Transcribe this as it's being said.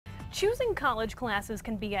Choosing college classes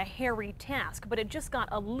can be a hairy task, but it just got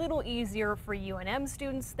a little easier for UNM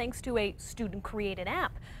students thanks to a student-created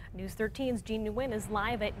app. News 13's Jeannie Nguyen is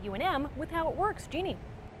live at UNM with how it works. Jeannie.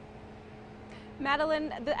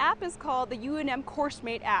 Madeline, the app is called the UNM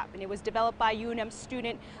CourseMate app, and it was developed by a UNM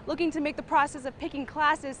student looking to make the process of picking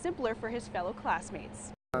classes simpler for his fellow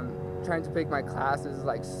classmates. Trying to pick my classes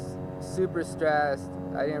like super stressed.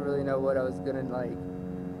 I didn't really know what I was gonna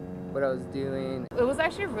what I was doing. It was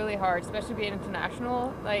actually really hard, especially being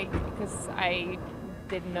international, because I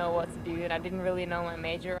didn't know what to do and I didn't really know my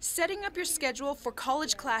major. Setting up your schedule for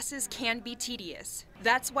college classes can be tedious.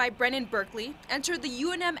 That's why Brennan Berkeley entered the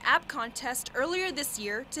UNM app contest earlier this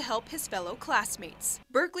year to help his fellow classmates.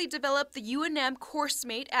 Berkeley developed the UNM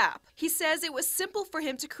CourseMate app. He says it was simple for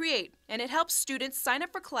him to create, and it helps students sign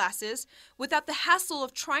up for classes without the hassle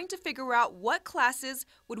of trying to figure out what classes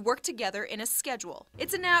would work together in a schedule.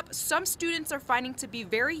 It's an app some students are finding to be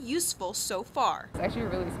very useful so far. It's actually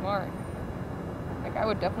really smart. I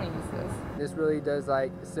would definitely use this. This really does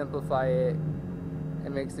simplify it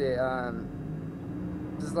and makes it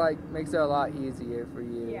makes it a lot easier for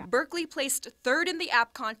you. Yeah. Berkeley placed third in the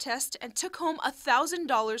app contest and took home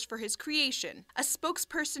 $1,000 for his creation. A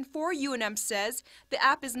spokesperson for UNM says the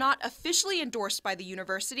app is not officially endorsed by the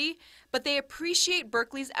university, but they appreciate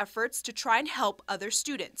Berkeley's efforts to try and help other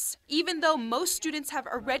students. Even though most students have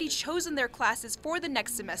already chosen their classes for the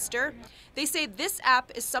next semester, they say this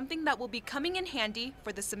app is something that will be coming in handy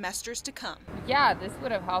for the semesters to come. Yeah, this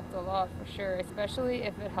would have helped a lot for sure, especially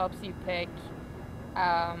if it helps you pick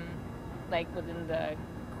within the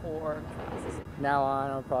core classes. Now on,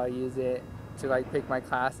 I'll probably use it to pick my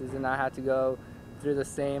classes and not have to go through the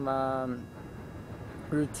same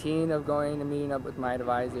routine of going and meeting up with my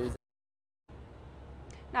advisors.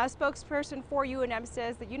 Now, a spokesperson for UNM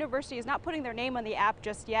says the university is not putting their name on the app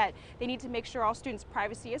just yet. They need to make sure all students'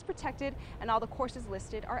 privacy is protected and all the courses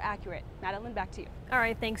listed are accurate. Madeline, back to you. All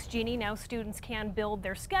right, thanks, Jeannie. Now students can build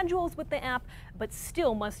their schedules with the app, but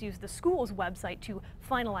still must use the school's website to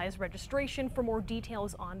finalize registration. For more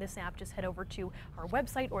details on this app, just head over to our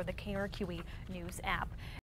website or the KRQE News app.